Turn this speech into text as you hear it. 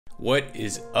What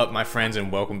is up, my friends,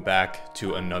 and welcome back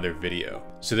to another video.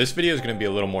 So this video is going to be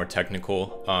a little more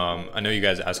technical. I know you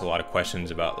guys ask a lot of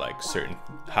questions about like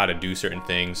how to do certain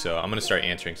things, so I'm going to start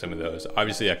answering some of those.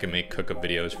 Obviously I can make cook-up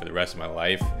videos for the rest of my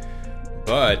life,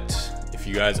 but if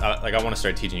you guys I want to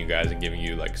start teaching you guys and giving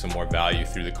you like some more value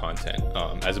through the content,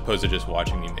 as opposed to just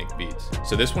watching me make beats.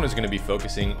 So this one is going to be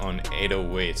focusing on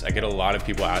 808s. I get a lot of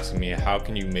people asking me, how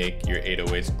can you make your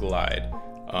 808s glide?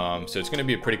 So it's going to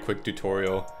be a pretty quick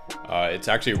tutorial. It's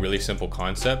actually a really simple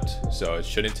concept, so it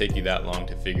shouldn't take you that long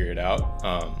to figure it out.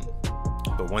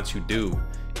 But once you do,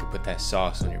 you put that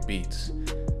sauce on your beats.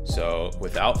 So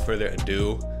without further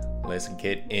ado, let's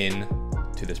get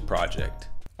into this project.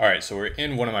 All right, so we're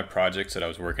in one of my projects that I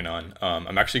was working on.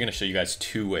 I'm actually going to show you guys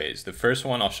two ways. The first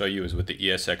one I'll show you is with the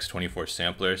EXS24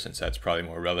 Sampler, since that's probably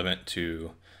more relevant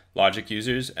to Logic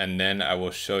users. And then I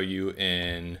will show you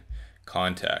in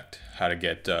Kontakt how to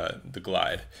get the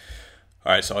glide.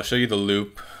 All right, so I'll show you the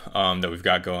loop that we've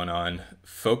got going on.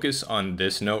 Focus on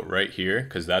this note right here,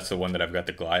 because that's the one that I've got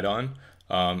the glide on.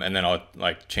 And then I'll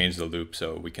like change the loop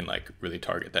so we can like really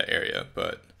target that area.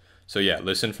 But so yeah,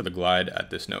 listen for the glide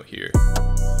at this note here.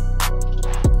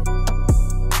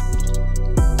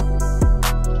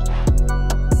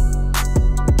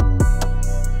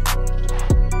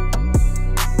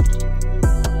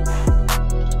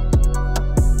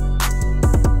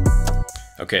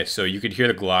 Okay, so you could hear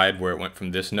the glide where it went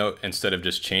from this note, instead of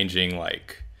just changing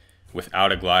like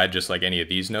without a glide, just like any of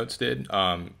these notes did.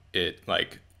 It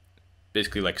like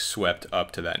basically like swept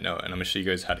up to that note, and I'm gonna show you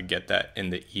guys how to get that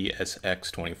in the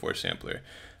EXS24 sampler.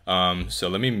 So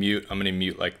let me mute. I'm gonna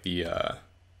mute like the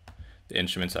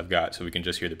instruments I've got, so we can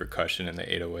just hear the percussion and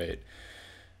the 808.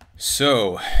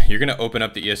 So you're gonna open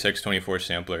up the EXS24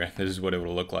 sampler. This is what it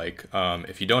will look like.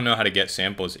 If you don't know how to get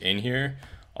samples in here,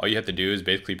 all you have to do is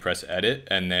basically press edit,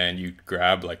 and then you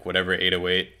grab like whatever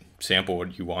 808 sample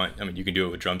you want. I mean, you can do it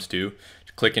with drums too.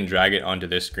 Just click and drag it onto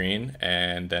this screen,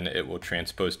 and then it will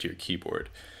transpose to your keyboard.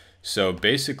 So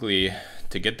basically,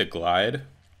 to get the glide,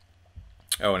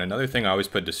 oh, and another thing, I always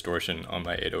put distortion on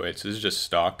my 808s. This is just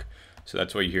stock, so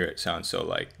that's why you hear it sound so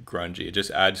like grungy. It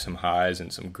just adds some highs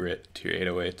and some grit to your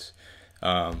 808s.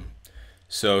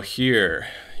 So here,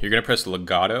 you're gonna press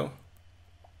legato.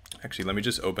 Actually, let me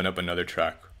just open up another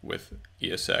track with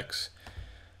ESX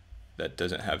that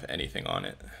doesn't have anything on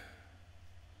it.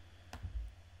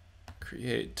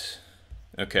 Create.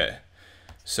 Okay,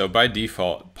 so by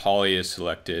default, poly is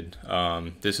selected.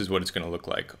 This is what it's going to look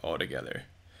like all together.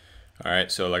 All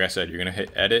right, so like I said, you're going to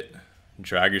hit edit,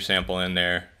 drag your sample in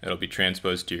there. It'll be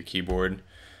transposed to your keyboard.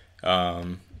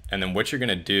 And then what you're going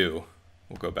to do,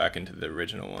 we'll go back into the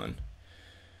original one.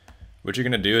 What you're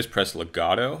going to do is press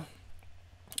legato.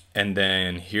 And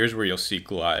then here's where you'll see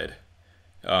glide.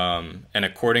 And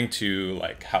according to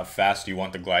like how fast you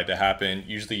want the glide to happen,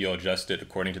 usually you'll adjust it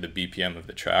according to the BPM of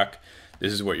the track.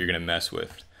 This is what you're gonna mess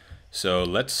with. So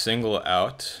let's single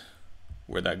out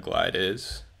where that glide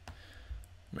is.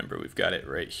 Remember, we've got it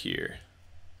right here.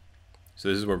 So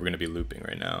this is where we're gonna be looping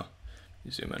right now.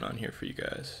 Zoom in on here for you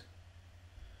guys.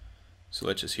 So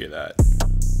let's just hear that.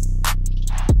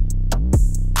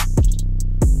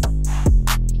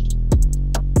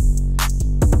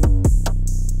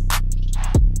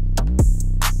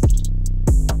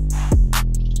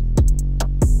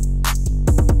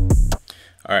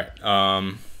 All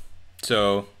right,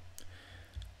 so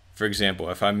for example,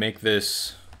 if I make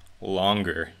this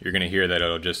longer, you're gonna hear that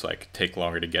it'll just like take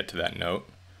longer to get to that note.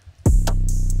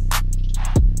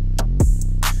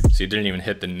 So you didn't even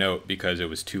hit the note because it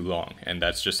was too long, and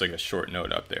that's just like a short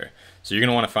note up there. So you're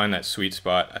gonna wanna find that sweet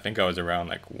spot. I think I was around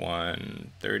like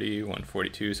 130,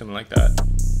 142, something like that.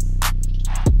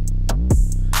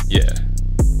 Yeah.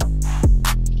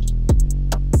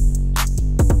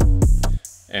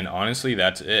 And honestly,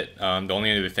 that's it. The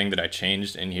only other thing that I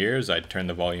changed in here is I turned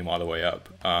the volume all the way up.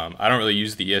 I don't really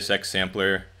use the ESX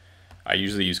sampler. I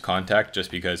usually use Kontakt,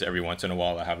 just because every once in a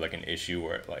while I have like an issue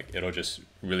where like it'll just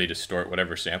really distort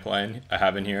whatever sample I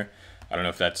have in here. I don't know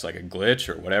if that's like a glitch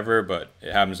or whatever, but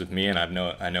it happens with me, and I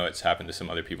know it's happened to some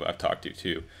other people I've talked to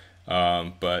too.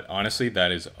 But honestly,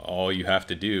 that is all you have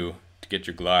to do to get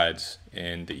your glides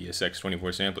in the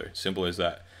EXS24 sampler. Simple as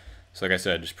that. So like I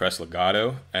said, just press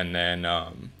legato, and then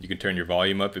you can turn your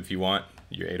volume up if you want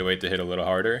your 808 to hit a little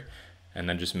harder, and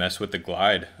then just mess with the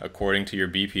glide according to your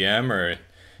BPM. Or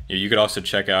you could also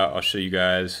check out, I'll show you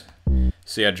guys,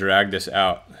 see I dragged this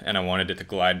out and I wanted it to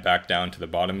glide back down to the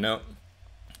bottom note.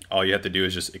 All you have to do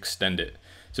is just extend it.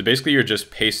 So basically you're just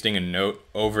pasting a note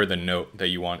over the note that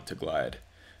you want it to glide.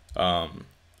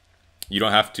 You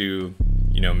don't have to,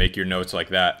 make your notes like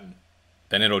that.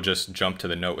 Then it'll just jump to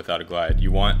the note without a glide.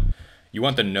 You want you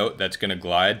want the note that's going to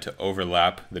glide to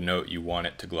overlap the note you want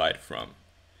it to glide from.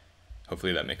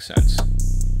 Hopefully that makes sense.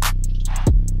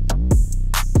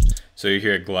 So you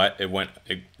hear it glide,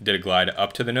 it did a glide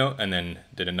up to the note and then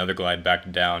did another glide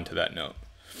back down to that note.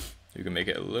 You can make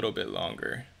it a little bit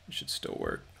longer. It should still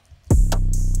work.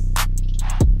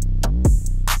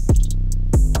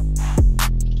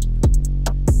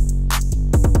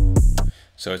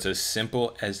 So it's as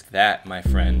simple as that, my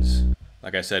friends.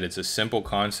 Like I said, it's a simple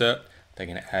concept that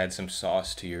can add some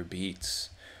sauce to your beats.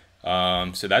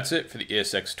 So that's it for the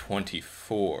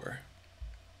EXS24.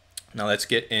 Now let's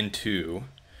get into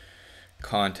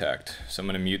Kontakt. So I'm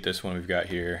going to mute this one we've got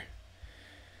here.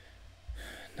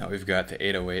 Now we've got the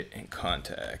 808 in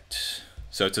Kontakt.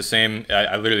 So it's the same,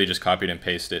 I literally just copied and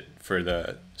pasted it for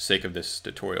the sake of this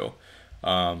tutorial.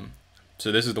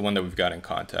 So this is the one that we've got in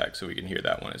Kontakt, so we can hear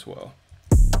that one as well.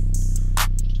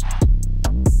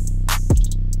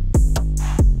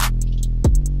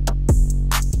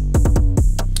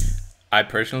 I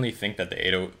personally think that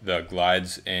the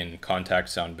glides in Kontakt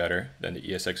sound better than the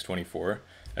EXS24.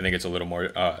 I think it's a little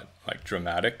more like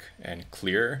dramatic and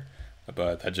clear,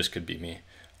 but that just could be me.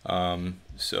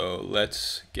 So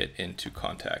let's get into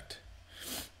Kontakt.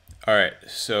 All right,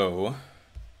 so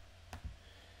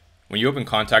when you open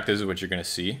Kontakt, this is what you're gonna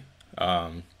see,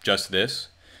 just this.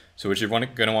 So what you're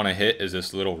gonna wanna hit is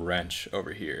this little wrench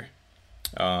over here.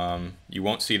 You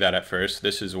won't see that at first.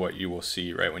 This is what you will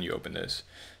see right when you open this.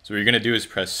 So what you're gonna do is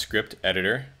press Script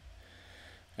Editor,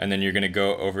 and then you're gonna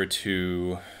go over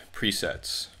to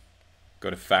Presets.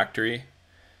 Go to Factory,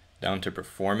 down to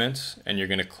Performance, and you're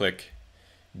gonna click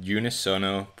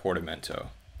Unisono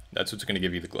Portamento. That's what's gonna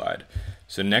give you the glide.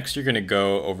 So next you're gonna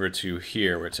go over to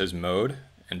here where it says Mode,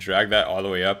 and drag that all the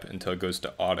way up until it goes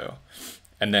to Auto.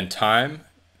 And then Time,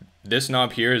 this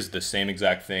knob here is the same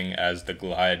exact thing as the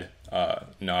glide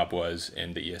knob was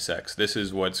in the ESX. This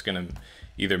is what's gonna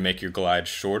either make your glide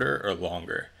shorter or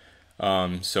longer.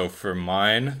 So for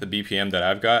mine, the BPM that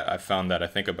I've got, I found that I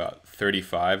think about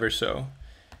 35 or so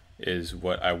is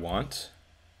what I want.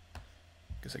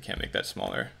 Guess I can't make that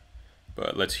smaller,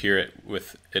 but let's hear it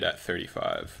with it at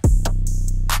 35.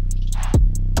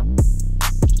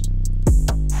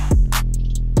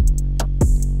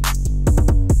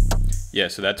 Yeah,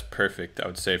 so that's perfect, I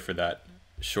would say, for that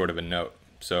short of a note.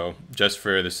 So just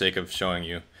for the sake of showing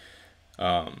you,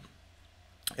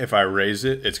 if I raise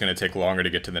it, it's going to take longer to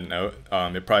get to the note.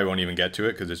 It probably won't even get to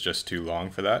it because it's just too long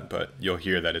for that, but you'll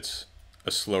hear that it's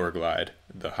a slower glide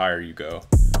the higher you go.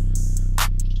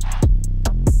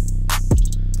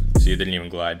 See, it didn't even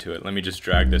glide to it. Let me just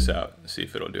drag this out and see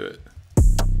if it'll do it.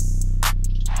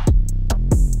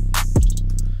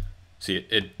 See,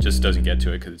 it just doesn't get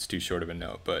to it because it's too short of a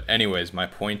note. But anyways, my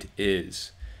point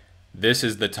is, this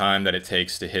is the time that it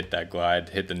takes to hit that glide,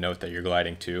 hit the note that you're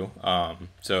gliding to.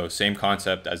 So same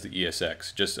concept as the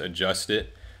ESX, just adjust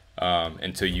it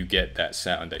until you get that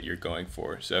sound that you're going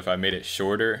for. So if I made it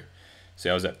shorter, say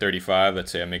I was at 35,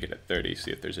 let's say I make it at 30, see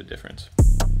if there's a difference.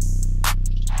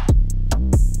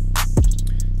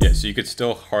 Yeah, so you could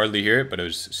still hardly hear it, but it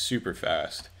was super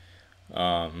fast.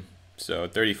 So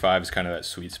 35 is kind of that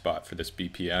sweet spot for this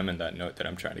BPM and that note that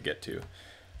I'm trying to get to.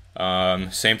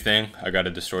 Same thing, I got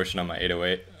a distortion on my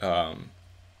 808.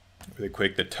 Really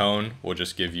quick, the tone will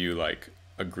just give you like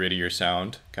a grittier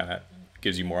sound, kind of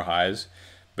gives you more highs,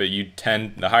 but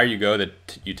the higher you go,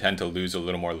 you tend to lose a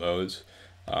little more lows.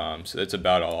 So that's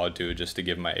about all I'll do just to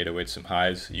give my 808 some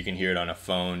highs. You can hear it on a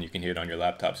phone, you can hear it on your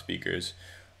laptop speakers.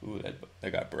 Ooh,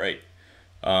 that got bright.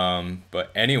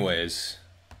 But anyways,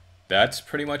 that's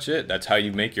pretty much it. That's how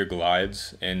you make your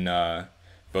glides in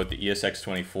both the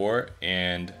EXS24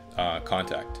 and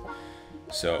Kontakt.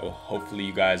 So hopefully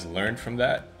you guys learned from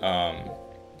that.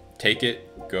 Take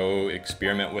it, go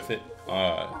experiment with it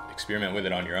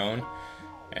on your own,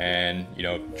 and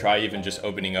try even just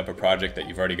opening up a project that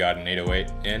you've already got an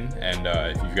 808 in, and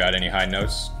if you've got any high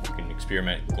notes, you can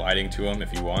experiment gliding to them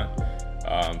if you want.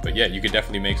 But yeah, you could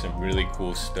definitely make some really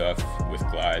cool stuff with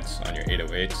glides on your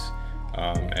 808s.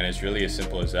 And it's really as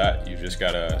simple as that. You just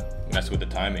gotta mess with the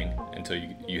timing until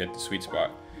you hit the sweet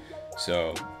spot.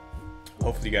 So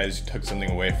hopefully you guys took something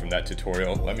away from that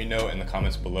tutorial. Let me know in the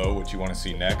comments below what you want to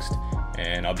see next,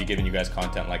 and I'll be giving you guys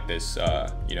content like this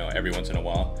every once in a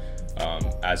while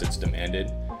as it's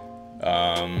demanded.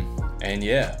 And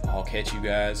yeah, I'll catch you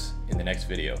guys in the next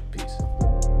video. Peace.